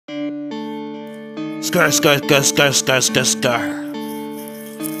Skr.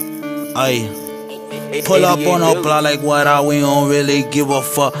 Aye. Pull up on a block like what I, we don't really give a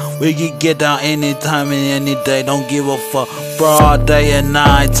fuck. We can get down anytime and any day, don't give a fuck. Broad day and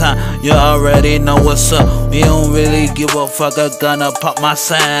night time, you already know what's up. We don't really give a fuck. I'm gonna pop my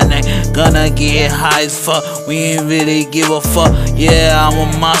sign, gonna get high as fuck. We ain't really give a fuck. Yeah, I'm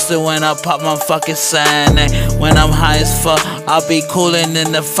a monster when I pop my fucking sign. When I'm high as fuck, I'll be coolin'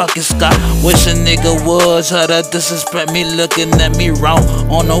 in the fucking sky. Wish a nigga would try to disrespect me, looking at me wrong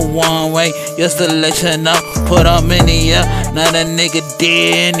on the one way. Just to let you know, put up in the air. Now that nigga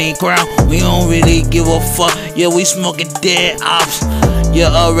dead in the ground. We don't really give a fuck. Yeah, we smoking dead ops. You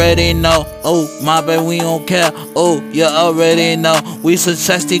already know. Oh, my bad, we don't care. Oh, you already know. We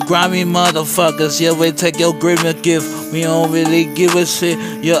successfully grimy motherfuckers. Yeah, we take your grievance gift. We don't really give a shit.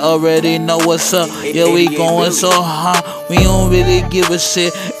 You already know what's up. Yeah, we going so hard. We don't really give a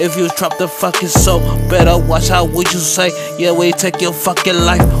shit. If you drop the fucking soap, better watch out what you say. Yeah, we take your fucking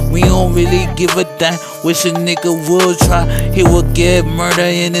life. We don't really give a damn. Wish a nigga would try. He would get murder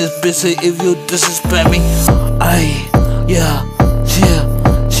in his bitch if you disrespect me. Aye, yeah.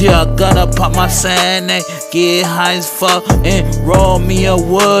 Gonna pop my sand and get high as fuck and roll me a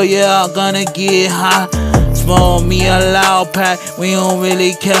wood. Yeah, I'm gonna get high. Smoke me a loud pack, we don't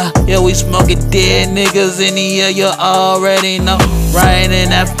really care. Yeah, we smoking dead niggas in the air, you already know. Riding in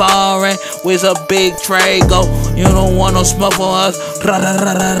that foreign with a big tray go. You don't want no smoke from us.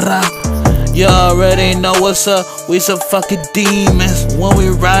 You already know what's up. We some fucking demons when we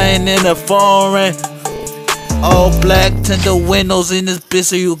riding in the foreign. All black, tinted windows in this bitch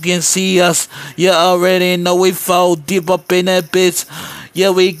so you can see us. You already know we fall deep up in that bitch. Yeah,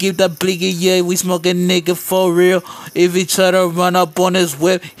 we keep the bleaky, yeah, we smoking nigga for real. If he try to run up on his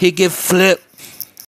whip, he get flipped.